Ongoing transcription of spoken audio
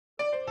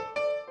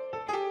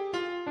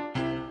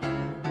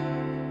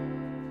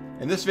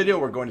In this video,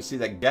 we're going to see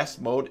that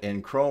guest mode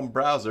in Chrome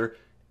browser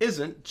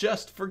isn't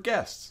just for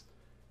guests.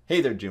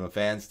 Hey there, Joomla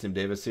fans. Tim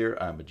Davis here.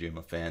 I'm a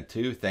Joomla fan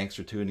too. Thanks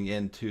for tuning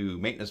in to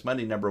Maintenance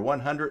Monday number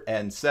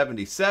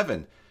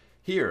 177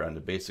 here on the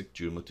Basic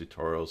Joomla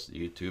Tutorials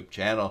YouTube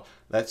channel.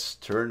 Let's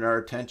turn our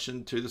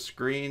attention to the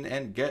screen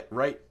and get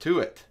right to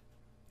it.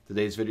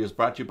 Today's video is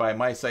brought to you by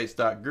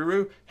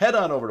mysites.guru. Head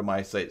on over to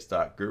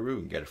mysites.guru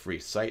and get a free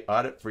site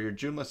audit for your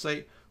Joomla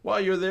site. While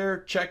you're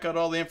there, check out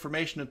all the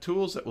information and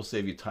tools that will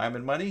save you time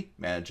and money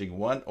managing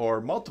one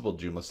or multiple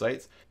Joomla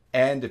sites.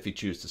 And if you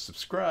choose to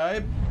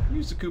subscribe,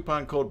 use the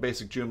coupon code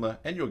BASICJoomla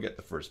and you'll get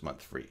the first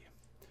month free.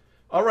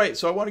 All right,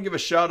 so I want to give a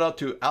shout out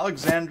to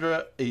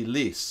Alexandra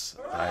Elise.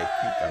 I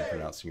think I'm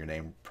pronouncing your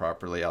name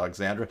properly,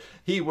 Alexandra.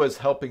 He was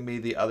helping me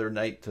the other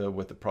night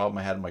with the problem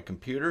I had on my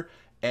computer.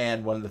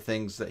 And one of the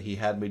things that he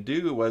had me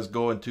do was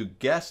go into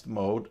guest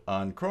mode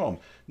on Chrome.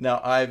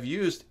 Now, I've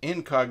used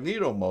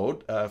incognito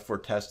mode for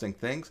testing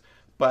things,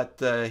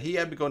 but he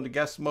had me go into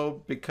guest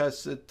mode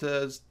because it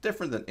is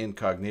different than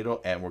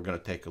incognito, and we're going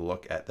to take a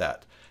look at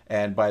that.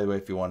 And by the way,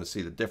 if you want to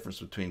see the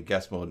difference between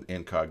guest mode and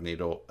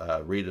incognito,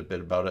 read a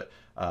bit about it.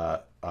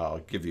 I'll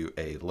give you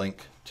a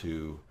link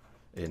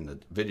in the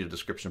video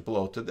description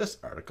below to this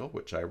article,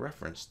 which I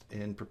referenced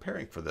in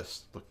preparing for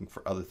this, looking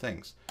for other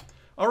things.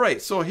 All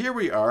right, so here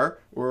we are.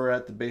 We're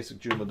at the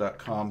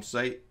basicjoomla.com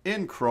site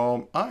in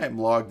Chrome. I am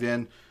logged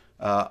in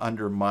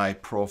under my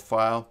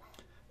profile.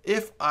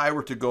 If I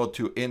were to go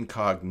to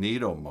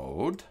incognito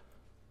mode,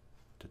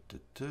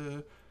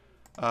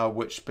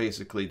 which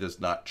basically does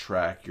not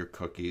track your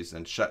cookies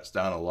and shuts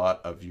down a lot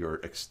of your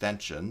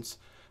extensions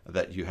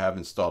that you have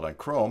installed on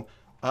Chrome,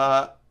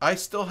 I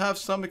still have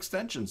some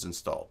extensions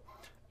installed.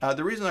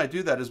 The reason I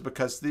do that is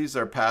because these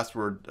are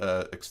password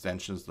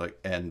extensions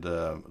like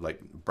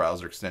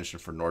browser extension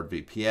for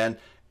NordVPN,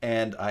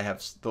 and I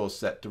have those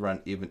set to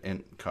run even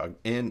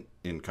in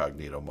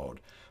incognito mode.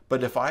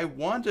 But if I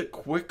want it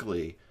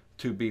quickly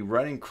to be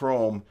running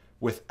Chrome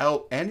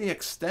without any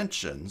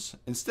extensions,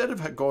 instead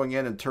of going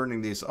in and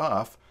turning these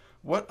off,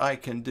 what I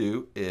can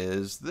do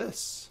is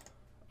this.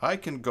 I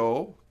can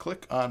go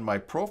click on my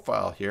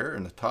profile here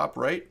in the top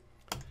right,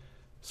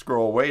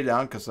 scroll way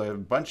down because I have a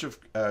bunch of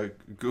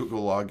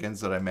Google logins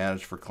that I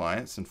manage for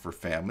clients and for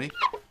family.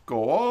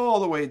 Go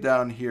all the way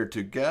down here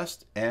to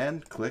guest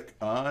and click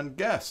on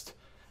guest.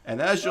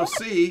 And as you'll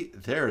see,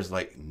 there's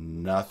like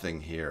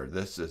nothing here.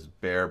 This is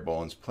bare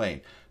bones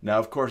plain. Now,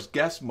 of course,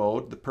 guest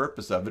mode, the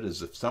purpose of it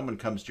is if someone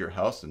comes to your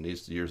house and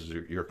needs to use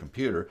your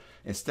computer,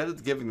 instead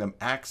of giving them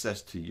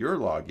access to your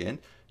login,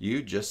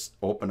 you just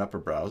open up a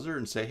browser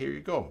and say, here you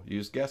go,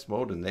 use guest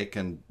mode, and they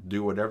can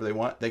do whatever they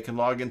want. They can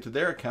log into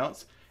their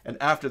accounts. And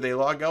after they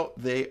log out,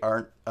 they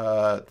aren't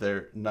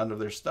none of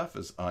their stuff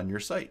is on your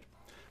site,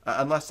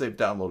 unless they've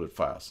downloaded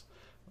files.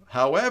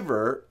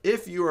 However,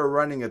 if you are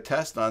running a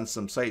test on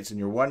some sites and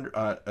you're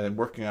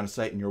working on a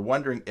site and you're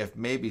wondering if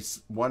maybe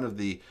one of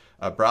the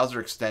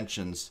browser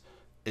extensions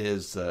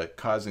is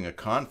causing a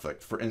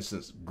conflict, for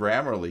instance,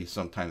 Grammarly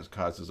sometimes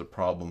causes a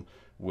problem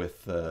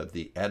with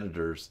the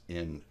editors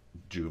in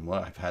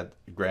Joomla. I've had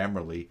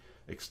Grammarly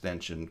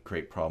extension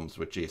create problems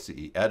with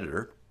JCE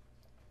editor.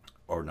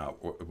 Or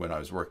not when I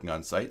was working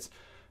on sites.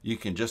 You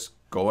can just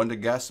go into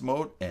guest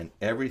mode and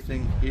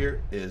everything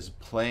here is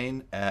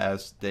plain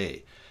as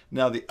day.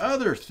 Now, the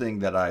other thing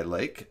that I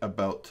like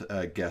about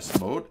guest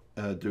mode,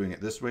 doing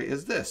it this way,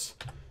 is this.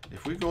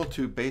 If we go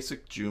to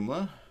Basic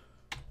Joomla,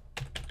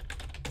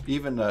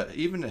 even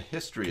a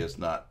history is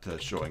not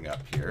showing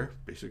up here,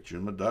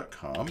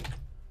 basicjoomla.com.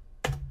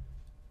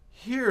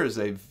 Here is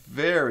a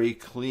very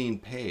clean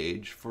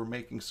page for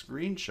making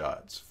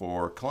screenshots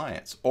for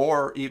clients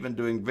or even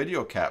doing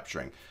video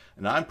capturing.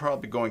 And I'm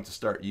probably going to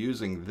start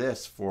using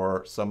this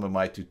for some of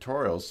my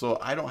tutorials so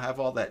I don't have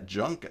all that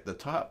junk at the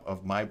top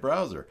of my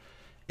browser.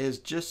 It's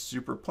just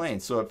super plain.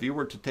 So if you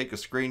were to take a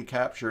screen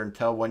capture and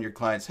tell one of your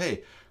clients,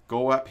 hey,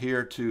 go up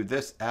here to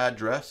this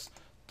address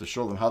to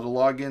show them how to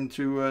log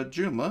into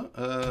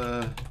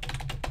Joomla,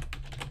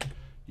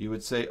 you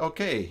would say,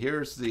 okay,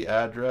 here's the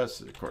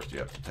address. Of course, you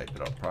have to type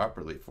it out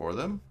properly for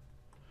them.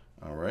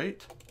 All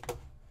right.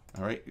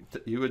 All right.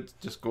 You would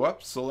just go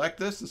up, select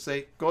this, and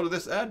say, go to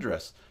this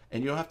address.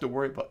 And you don't have to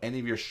worry about any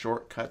of your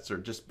shortcuts or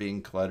just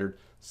being cluttered.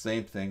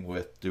 Same thing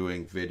with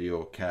doing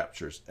video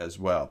captures as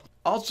well.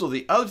 Also,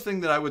 the other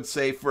thing that I would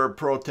say for a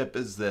pro tip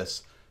is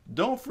this.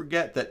 Don't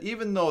forget that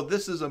even though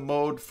this is a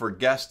mode for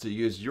guests to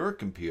use your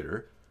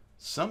computer,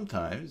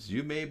 sometimes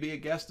you may be a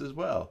guest as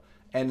well.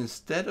 And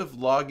instead of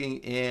logging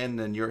in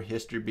and your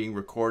history being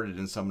recorded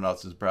in someone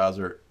else's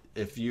browser,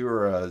 if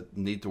you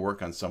need to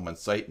work on someone's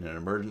site in an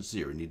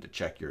emergency or need to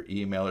check your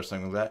email or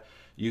something like that,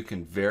 you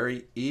can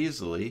very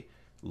easily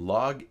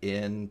log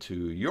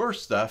into your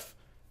stuff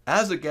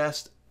as a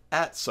guest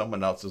at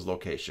someone else's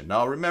location.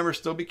 Now remember,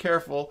 still be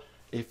careful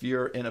if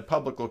you're in a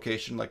public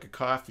location like a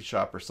coffee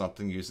shop or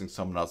something using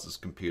someone else's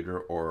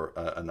computer or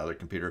another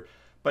computer.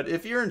 But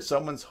if you're in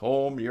someone's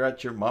home, you're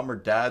at your mom or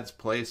dad's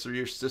place or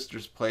your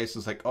sister's place,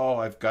 it's like, oh,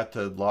 I've got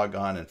to log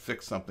on and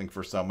fix something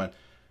for someone.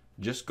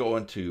 Just go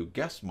into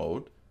guest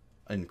mode,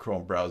 in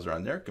Chrome browser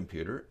on their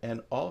computer,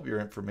 and all of your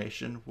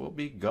information will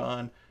be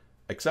gone,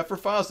 except for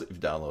files that you've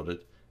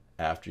downloaded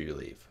after you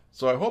leave.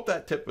 So I hope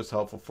that tip was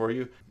helpful for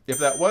you. If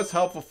that was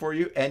helpful for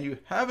you and you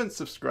haven't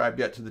subscribed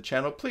yet to the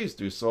channel, please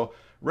do so.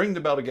 Ring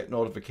the bell to get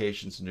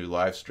notifications of new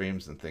live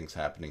streams and things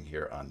happening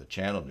here on the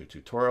channel, new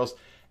tutorials,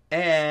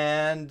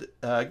 and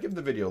give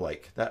the video a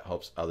like. That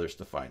helps others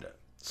to find it.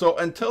 So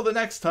until the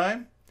next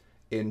time,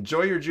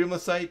 enjoy your Joomla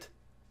site,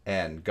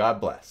 and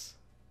God bless.